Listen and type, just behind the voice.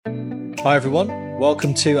Hi everyone,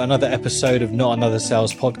 welcome to another episode of Not Another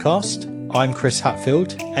Sales Podcast. I'm Chris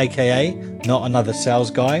Hatfield, aka Not Another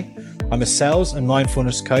Sales Guy. I'm a sales and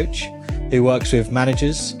mindfulness coach who works with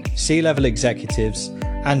managers, C-level executives,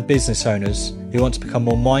 and business owners who want to become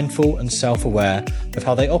more mindful and self-aware of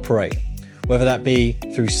how they operate, whether that be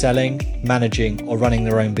through selling, managing, or running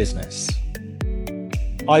their own business.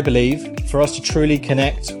 I believe for us to truly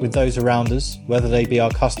connect with those around us, whether they be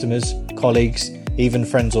our customers, colleagues, even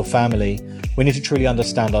friends or family, we need to truly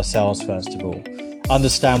understand ourselves first of all.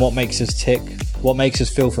 Understand what makes us tick, what makes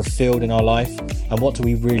us feel fulfilled in our life, and what do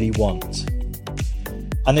we really want.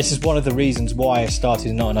 And this is one of the reasons why I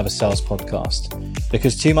started Not Another Sales Podcast,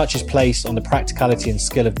 because too much is placed on the practicality and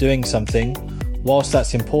skill of doing something. Whilst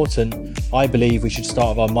that's important, I believe we should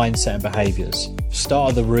start with our mindset and behaviours. Start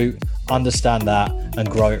at the root, understand that, and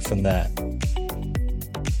grow it from there.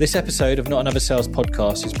 This episode of Not Another Sales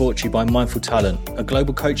Podcast is brought to you by Mindful Talent, a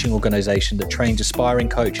global coaching organisation that trains aspiring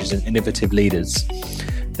coaches and innovative leaders.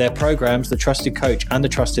 Their programs, The Trusted Coach and The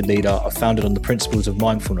Trusted Leader, are founded on the principles of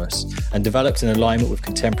mindfulness and developed in alignment with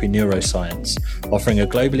contemporary neuroscience, offering a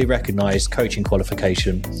globally recognised coaching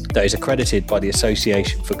qualification that is accredited by the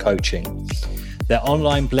Association for Coaching. Their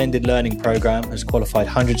online blended learning program has qualified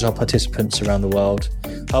hundreds of participants around the world,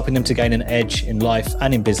 helping them to gain an edge in life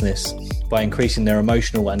and in business by increasing their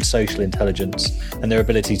emotional and social intelligence and their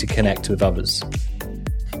ability to connect with others.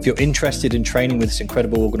 If you're interested in training with this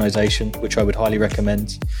incredible organisation, which I would highly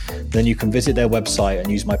recommend, then you can visit their website and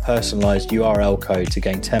use my personalised URL code to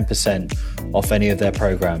gain 10% off any of their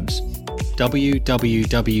programs.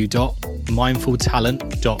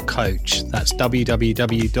 www.mindfultalent.coach. That's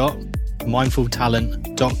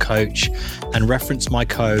www.mindfultalent.coach and reference my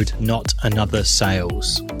code Not Another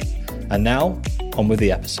Sales. And now, on with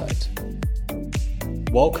the episode.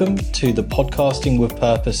 Welcome to the Podcasting with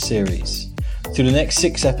Purpose series. Through the next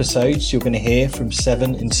 6 episodes, you're going to hear from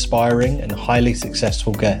 7 inspiring and highly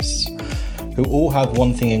successful guests who all have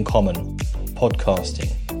one thing in common: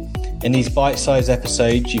 podcasting. In these bite-sized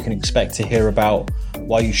episodes, you can expect to hear about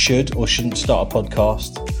why you should or shouldn't start a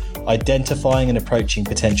podcast, identifying and approaching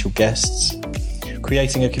potential guests,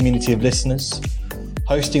 creating a community of listeners,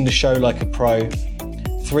 hosting the show like a pro,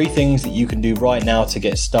 3 things that you can do right now to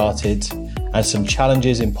get started, and some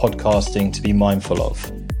challenges in podcasting to be mindful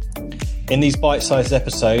of. In these bite-sized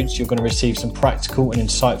episodes, you're going to receive some practical and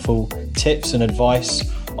insightful tips and advice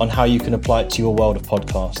on how you can apply it to your world of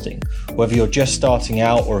podcasting, whether you're just starting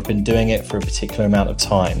out or have been doing it for a particular amount of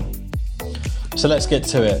time. So let's get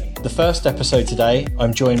to it. The first episode today,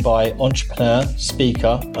 I'm joined by entrepreneur,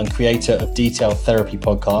 speaker, and creator of Detail Therapy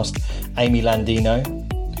podcast, Amy Landino,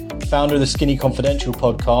 founder of the Skinny Confidential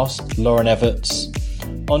podcast, Lauren Everts,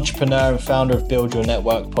 entrepreneur and founder of Build Your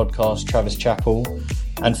Network podcast, Travis Chappell,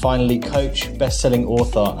 and finally, coach, best-selling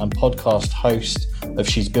author, and podcast host of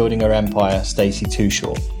She's Building Her Empire, Stacey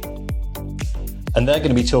Tushaw. And they're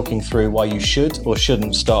going to be talking through why you should or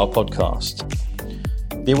shouldn't start a podcast.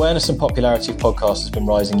 The awareness and popularity of podcasts has been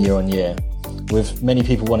rising year on year, with many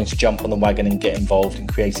people wanting to jump on the wagon and get involved in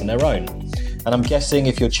creating their own. And I'm guessing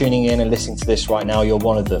if you're tuning in and listening to this right now, you're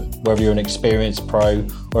one of them, whether you're an experienced pro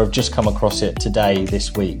or have just come across it today,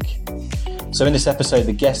 this week. So in this episode,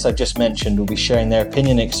 the guests I've just mentioned will be sharing their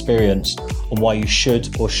opinion and experience on why you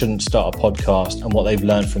should or shouldn't start a podcast and what they've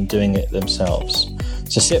learned from doing it themselves.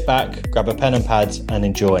 So sit back, grab a pen and pad, and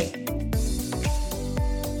enjoy.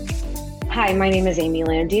 Hi, my name is Amy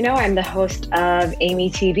Landino. I'm the host of Amy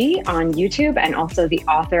TV on YouTube and also the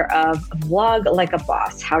author of Vlog Like a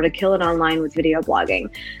Boss, How to Kill It Online with Video Blogging.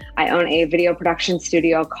 I own a video production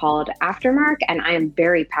studio called Aftermark, and I am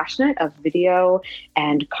very passionate of video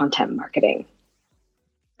and content marketing.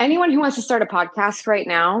 Anyone who wants to start a podcast right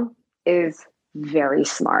now is very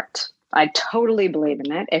smart. I totally believe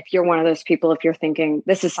in it. If you're one of those people, if you're thinking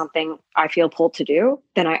this is something I feel pulled to do,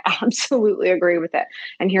 then I absolutely agree with it.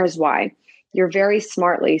 And here's why. You're very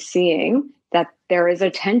smartly seeing that there is a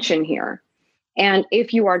tension here. And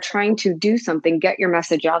if you are trying to do something, get your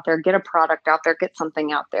message out there, get a product out there, get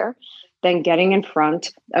something out there, then getting in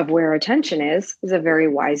front of where attention is a very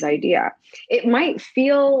wise idea. It might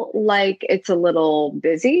feel like it's a little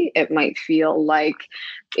busy. It might feel like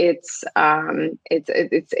it's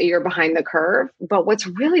you're behind the curve. But what's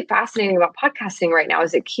really fascinating about podcasting right now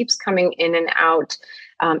is it keeps coming in and out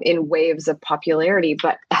in waves of popularity,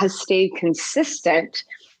 but has stayed consistent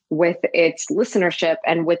with its listenership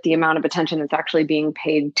and with the amount of attention that's actually being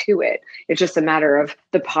paid to it. It's just a matter of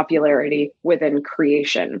the popularity within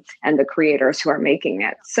creation and the creators who are making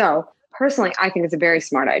it. So personally, I think it's a very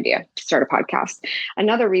smart idea to start a podcast.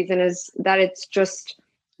 Another reason is that it's just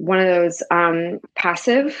one of those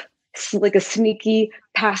passive like a sneaky,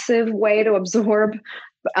 passive way to absorb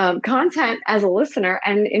content as a listener.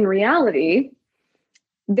 And in reality,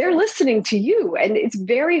 they're listening to you. And it's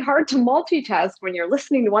very hard to multitask when you're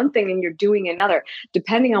listening to one thing and you're doing another,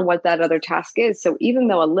 depending on what that other task is. So even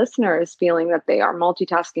though a listener is feeling that they are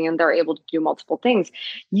multitasking and they're able to do multiple things,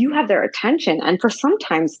 you have their attention. And for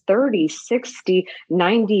sometimes 30, 60,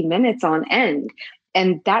 90 minutes on end.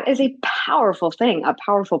 And that is a powerful thing, a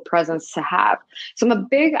powerful presence to have. So I'm a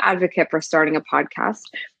big advocate for starting a podcast.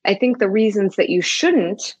 I think the reasons that you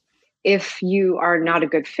shouldn't, if you are not a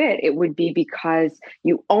good fit, it would be because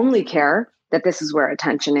you only care that this is where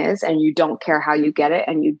attention is, and you don't care how you get it,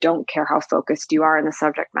 and you don't care how focused you are in the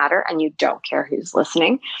subject matter, and you don't care who's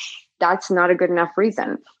listening. That's not a good enough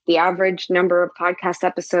reason. The average number of podcast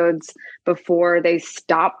episodes before they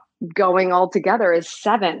stop going altogether is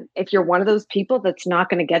 7. If you're one of those people that's not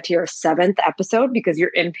going to get to your 7th episode because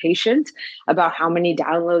you're impatient about how many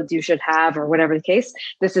downloads you should have or whatever the case,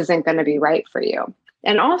 this isn't going to be right for you.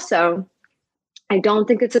 And also, I don't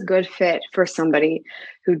think it's a good fit for somebody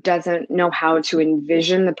who doesn't know how to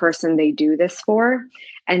envision the person they do this for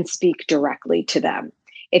and speak directly to them.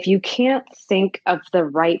 If you can't think of the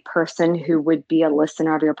right person who would be a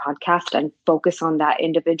listener of your podcast and focus on that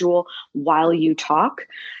individual while you talk,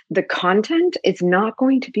 the content is not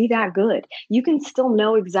going to be that good. You can still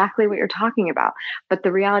know exactly what you're talking about. But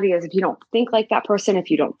the reality is, if you don't think like that person, if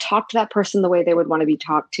you don't talk to that person the way they would want to be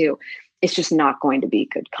talked to, it's just not going to be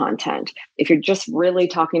good content. If you're just really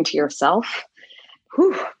talking to yourself,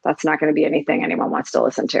 that's not going to be anything anyone wants to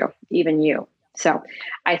listen to, even you. So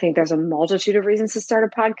I think there's a multitude of reasons to start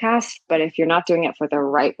a podcast, but if you're not doing it for the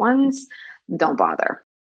right ones, don't bother.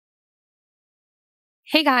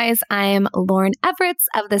 Hey guys, I'm Lauren Everetts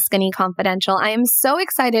of The Skinny Confidential. I am so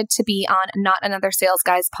excited to be on Not Another Sales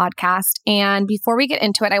Guys podcast. And before we get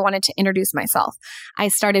into it, I wanted to introduce myself. I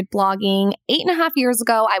started blogging 8.5 years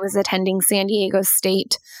ago. I was attending San Diego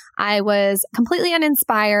State. I was completely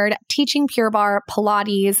uninspired, teaching Pure Barre,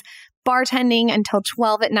 Pilates, bartending until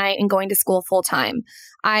 12 at night and going to school full time.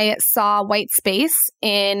 I saw white space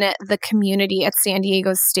in the community at San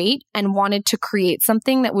Diego State and wanted to create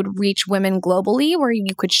something that would reach women globally where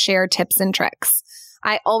you could share tips and tricks.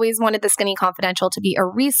 I always wanted The Skinny Confidential to be a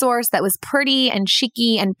resource that was pretty and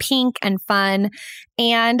chicy and pink and fun.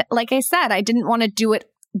 And like I said, I didn't want to do it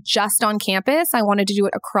just on campus. I wanted to do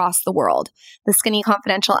it across the world. The Skinny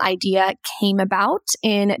Confidential idea came about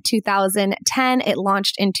in 2010. It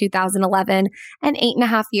launched in 2011. And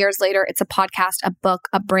 8.5 years later, it's a podcast, a book,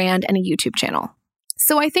 a brand, and a YouTube channel.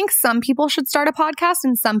 So I think some people should start a podcast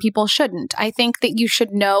and some people shouldn't. I think that you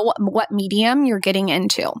should know what medium you're getting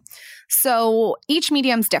into. So each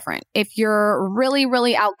medium's different. If you're really,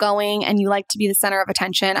 really outgoing and you like to be the center of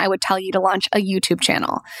attention, I would tell you to launch a YouTube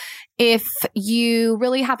channel. If you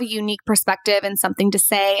really have a unique perspective and something to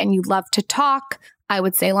say and you love to talk, I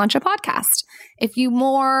would say launch a podcast. If you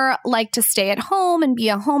more like to stay at home and be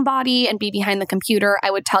a homebody and be behind the computer, I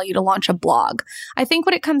would tell you to launch a blog. I think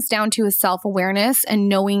what it comes down to is self-awareness and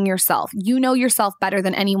knowing yourself. You know yourself better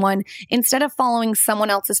than anyone. Instead of following someone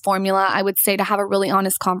else's formula, I would say to have a really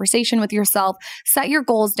honest conversation with yourself, set your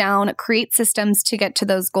goals down, create systems to get to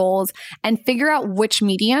those goals, and figure out which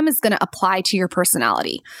medium is going to apply to your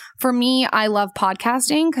personality. For me, I love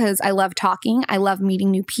podcasting because I love talking. I love meeting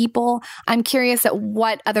new people. I'm curious at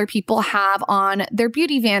what other people have on their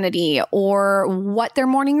beauty vanity or what their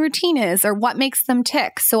morning routine is or what makes them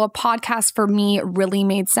tick. So a podcast for me really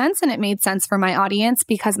made sense, and it made sense for my audience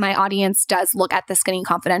because my audience does look at The Skinny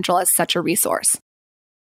Confidential as such a resource.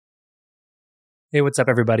 Hey, what's up,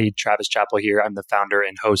 everybody? Travis Chappell here. I'm the founder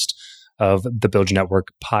and host of the Build Your Network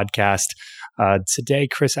podcast. Today,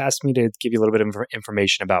 Chris asked me to give you a little bit of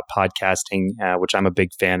information about podcasting, which I'm a big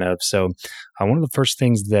fan of. So one of the first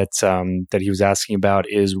things that he was asking about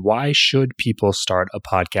is why should people start a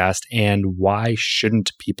podcast and why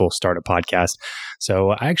shouldn't people start a podcast?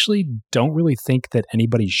 So I actually don't really think that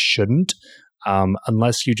anybody shouldn't.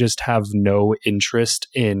 Unless you just have no interest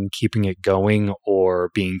in keeping it going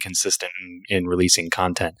or being consistent in releasing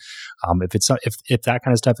content. If that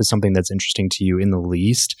kind of stuff is something that's interesting to you in the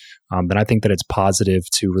least, then I think that it's positive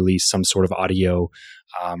to release some sort of audio,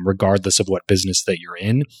 regardless of what business that you're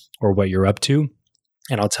in or what you're up to.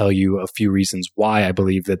 And I'll tell you a few reasons why I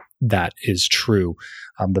believe that that is true.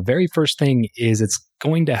 The very first thing is it's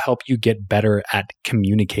going to help you get better at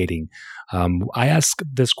communicating. I ask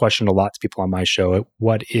this question a lot to people on my show.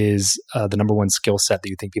 What is the number one skill set that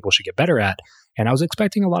you think people should get better at? And I was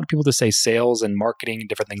expecting a lot of people to say sales and marketing and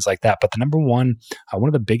different things like that. But the number one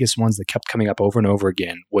of the biggest ones that kept coming up over and over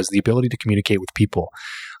again was the ability to communicate with people.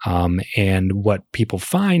 And what people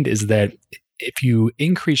find is that if you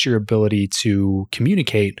increase your ability to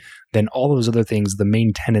communicate, then all those other things, the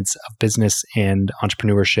main tenets of business and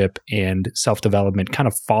entrepreneurship and self-development kind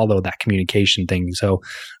of follow that communication thing. So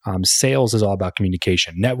sales is all about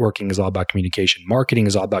communication. Networking is all about communication. Marketing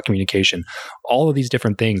is all about communication. All of these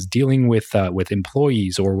different things, dealing with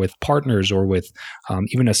employees or with partners or with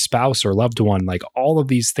even a spouse or loved one, like all of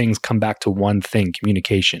these things come back to one thing,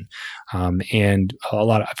 communication. And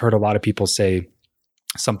I've heard a lot of people say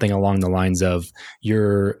something along the lines of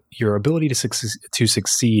your ability to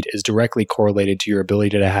succeed is directly correlated to your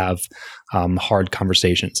ability to have hard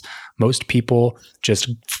conversations. Most people just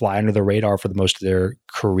fly under the radar for the most of their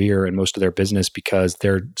career and most of their business because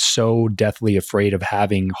they're so deathly afraid of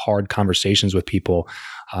having hard conversations with people.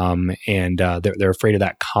 And they're afraid of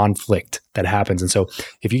that conflict that happens. And so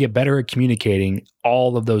if you get better at communicating,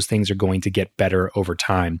 all of those things are going to get better over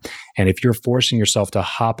time. And if you're forcing yourself to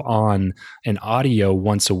hop on an audio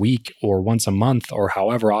once a week or once a month or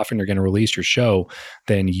however often you're going to release your show,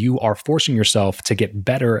 then you are forcing yourself to get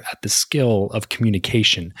better at the skill of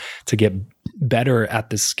communication, to get better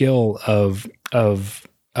at the skill of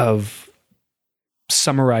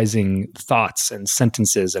summarizing thoughts and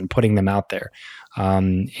sentences and putting them out there.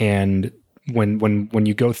 And when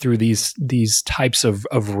you go through these types of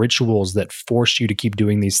rituals that force you to keep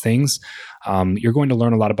doing these things, you're going to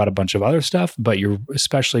learn a lot about a bunch of other stuff, but you're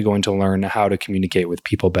especially going to learn how to communicate with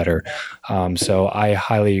people better. So I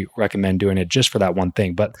highly recommend doing it just for that one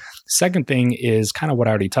thing. But the second thing is kind of what I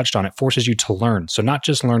already touched on. It forces you to learn. So not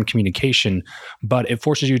just learn communication, but it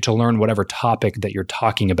forces you to learn whatever topic that you're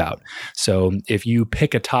talking about. So if you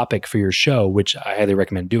pick a topic for your show, which I highly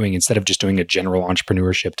recommend doing, instead of just doing a general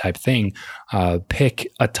entrepreneurship type thing,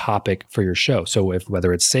 pick a topic for your show. So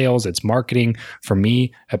whether it's sales, it's marketing. For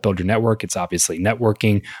me at Build Your Network, it's obviously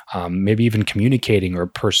networking, maybe even communicating or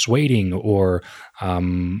persuading or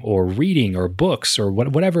reading or books or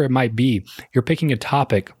whatever it might be. You're picking a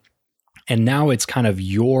topic, and now it's kind of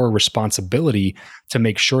your responsibility to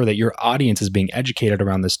make sure that your audience is being educated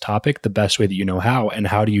around this topic the best way that you know how. And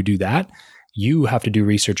how do you do that? You have to do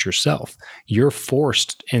research yourself. You're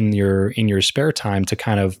forced in your spare time to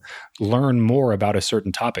kind of learn more about a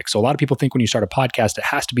certain topic. So a lot of people think when you start a podcast, it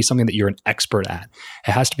has to be something that you're an expert at.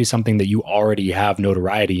 It has to be something that you already have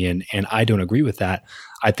notoriety in. And I don't agree with that.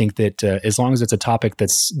 I think that as long as it's a topic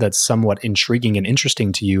that's somewhat intriguing and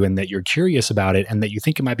interesting to you, and that you're curious about it, and that you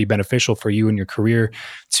think it might be beneficial for you in your career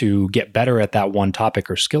to get better at that one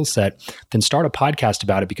topic or skill set, then start a podcast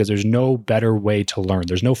about it, because there's no better way to learn.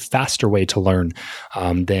 There's no faster way to learn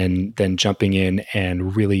than jumping in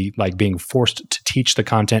and really like being forced to teach the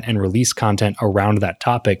content and release content around that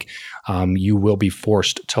topic. You will be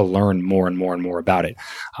forced to learn more and more and more about it.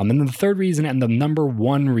 And then the third reason, and the number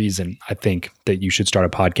one reason I think that you should start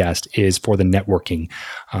a podcast, is for the networking.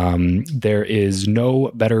 There is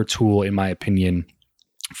no better tool, in my opinion,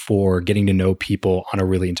 for getting to know people on a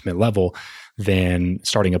really intimate level than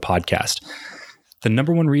starting a podcast. The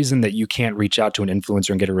number one reason that you can't reach out to an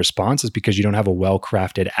influencer and get a response is because you don't have a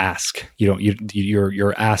well-crafted ask.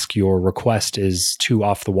 Your ask, your request is too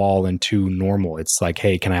off the wall and too normal. It's like,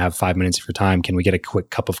 hey, can I have 5 minutes of your time? Can we get a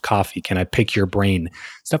quick cup of coffee? Can I pick your brain?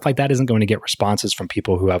 Stuff like that isn't going to get responses from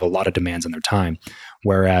people who have a lot of demands on their time.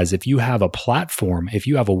 Whereas if you have a platform, if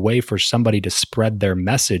you have a way for somebody to spread their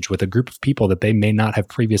message with a group of people that they may not have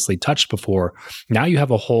previously touched before, now you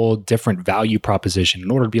have a whole different value proposition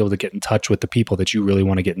in order to be able to get in touch with the people that you really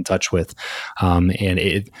want to get in touch with.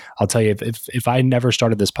 I'll tell you, if I never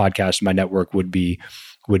started this podcast, my network would be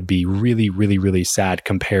really, really, really sad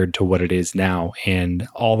compared to what it is now. And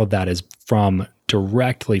all of that is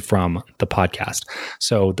directly from the podcast.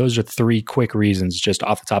 So those are three quick reasons just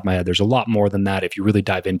off the top of my head. There's a lot more than that if you really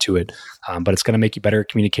dive into it, but it's going to make you better at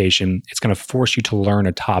communication. It's going to force you to learn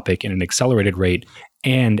a topic in an accelerated rate,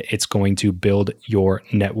 and it's going to build your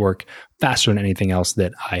network faster than anything else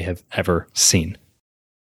that I have ever seen.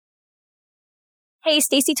 Hey,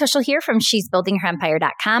 Stacey Tuschl here from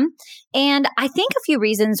She'sBuildingHerEmpire.com. And I think a few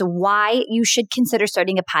reasons why you should consider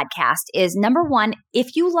starting a podcast is, number one,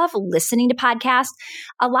 if you love listening to podcasts,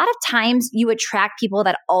 a lot of times you attract people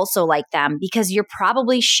that also like them because you're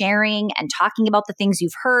probably sharing and talking about the things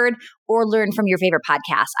you've heard or learned from your favorite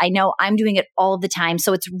podcasts. I know I'm doing it all the time,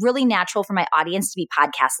 so it's really natural for my audience to be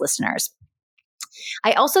podcast listeners.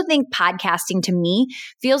 I also think podcasting to me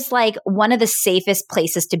feels like one of the safest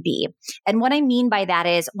places to be. And what I mean by that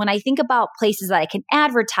is when I think about places that I can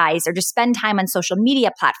advertise or just spend time on social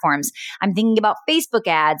media platforms, I'm thinking about Facebook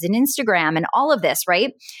ads and Instagram and all of this,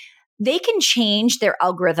 right? They can change their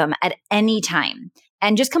algorithm at any time.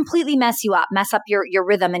 and just completely mess you up, mess up your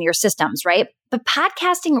rhythm and your systems, right? But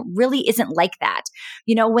podcasting really isn't like that.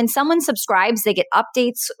 You know, when someone subscribes, they get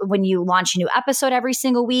updates when you launch a new episode every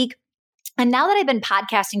single week. And now that I've been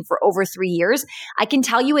podcasting for over 3 years, I can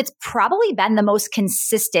tell you it's probably been the most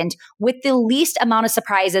consistent with the least amount of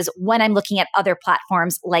surprises when I'm looking at other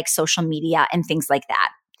platforms like social media and things like that.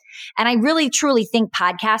 And I really, truly think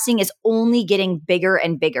podcasting is only getting bigger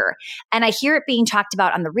and bigger. And I hear it being talked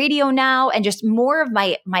about on the radio now, and just more of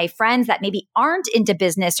my friends that maybe aren't into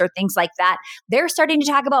business or things like that, they're starting to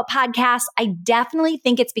talk about podcasts. I definitely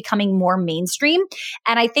think it's becoming more mainstream.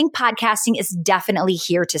 And I think podcasting is definitely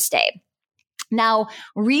here to stay. Now,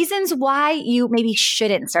 reasons why you maybe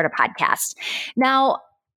shouldn't start a podcast. Now,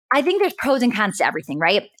 I think there's pros and cons to everything,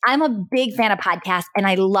 right? I'm a big fan of podcasts and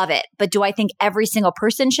I love it. But do I think every single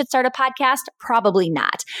person should start a podcast? Probably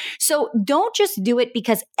not. So don't just do it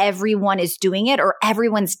because everyone is doing it or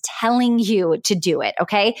everyone's telling you to do it,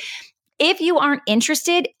 okay? If you aren't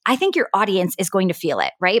interested, I think your audience is going to feel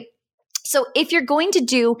it, right? So if you're going to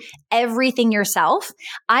do everything yourself,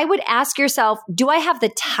 I would ask yourself, do I have the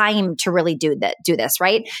time to really do this,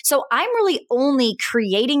 right? So I'm really only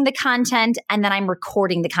creating the content and then I'm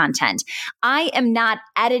recording the content. I am not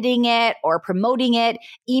editing it or promoting it,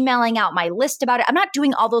 emailing out my list about it. I'm not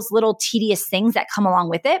doing all those little tedious things that come along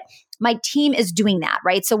with it. My team is doing that,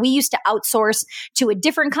 right? So we used to outsource to a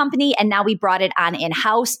different company and now we brought it on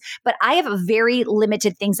in-house, but I have very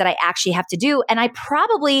limited things that I actually have to do. And I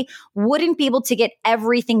probably wouldn't be able to get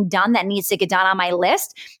everything done that needs to get done on my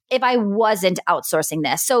list if I wasn't outsourcing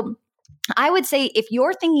this. So I would say if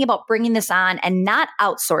you're thinking about bringing this on and not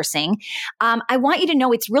outsourcing, I want you to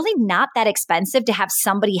know it's really not that expensive to have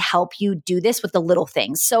somebody help you do this with the little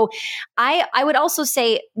things. So I would also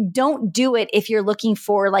say don't do it if you're looking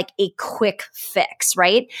for like a quick fix,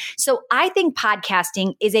 right? So I think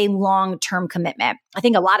podcasting is a long-term commitment. I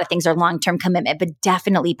think a lot of things are long-term commitment, but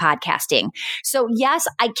definitely podcasting. So yes,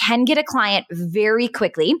 I can get a client very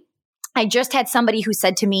quickly. I just had somebody who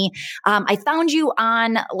said to me, I found you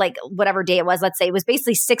on like whatever day it was. Let's say it was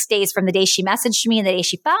basically 6 days from the day she messaged me and the day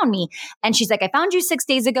she found me. And she's like, I found you 6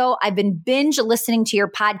 days ago. I've been binge listening to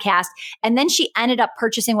your podcast. And then she ended up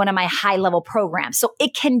purchasing one of my high level programs. So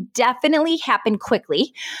it can definitely happen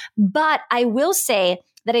quickly. But I will say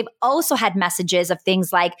that I've also had messages of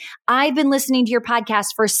things like, I've been listening to your podcast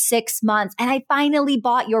for 6 months and I finally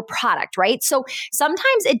bought your product, right? So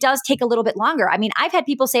sometimes it does take a little bit longer. I mean, I've had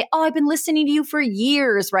people say, oh, I've been listening to you for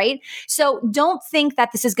years, right? So don't think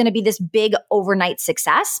that this is going to be this big overnight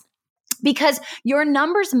success, because your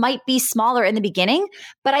numbers might be smaller in the beginning,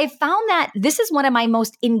 but I found that this is one of my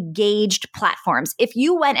most engaged platforms. If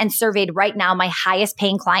you went and surveyed right now my highest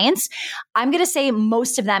paying clients, I'm going to say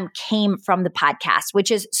most of them came from the podcast,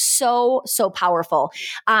 which is so, so powerful.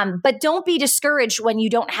 But don't be discouraged when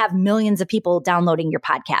you don't have millions of people downloading your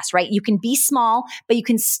podcast, right? You can be small, but you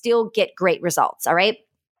can still get great results, all right?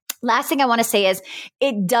 Last thing I want to say is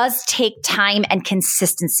it does take time and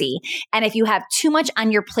consistency. And if you have too much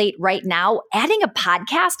on your plate right now, adding a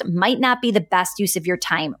podcast might not be the best use of your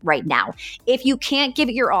time right now. If you can't give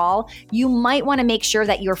it your all, you might want to make sure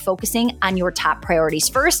that you're focusing on your top priorities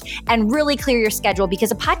first and really clear your schedule,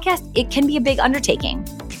 because a podcast, it can be a big undertaking.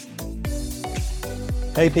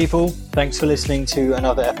 Hey people, thanks for listening to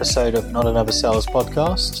another episode of Not Another Sales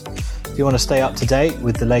Podcast. If you want to stay up to date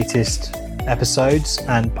with the latest episodes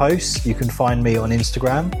and posts, you can find me on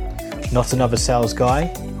Instagram,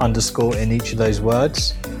 @NotAnotherSalesGuy_ in each of those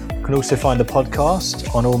words. You can also find the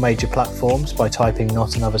podcast on all major platforms by typing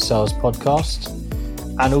Not Another Sales Podcast.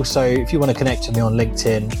 And also, if you want to connect with me on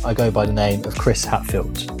LinkedIn, I go by the name of Chris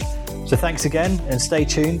Hatfield. So thanks again and stay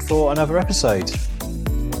tuned for another episode.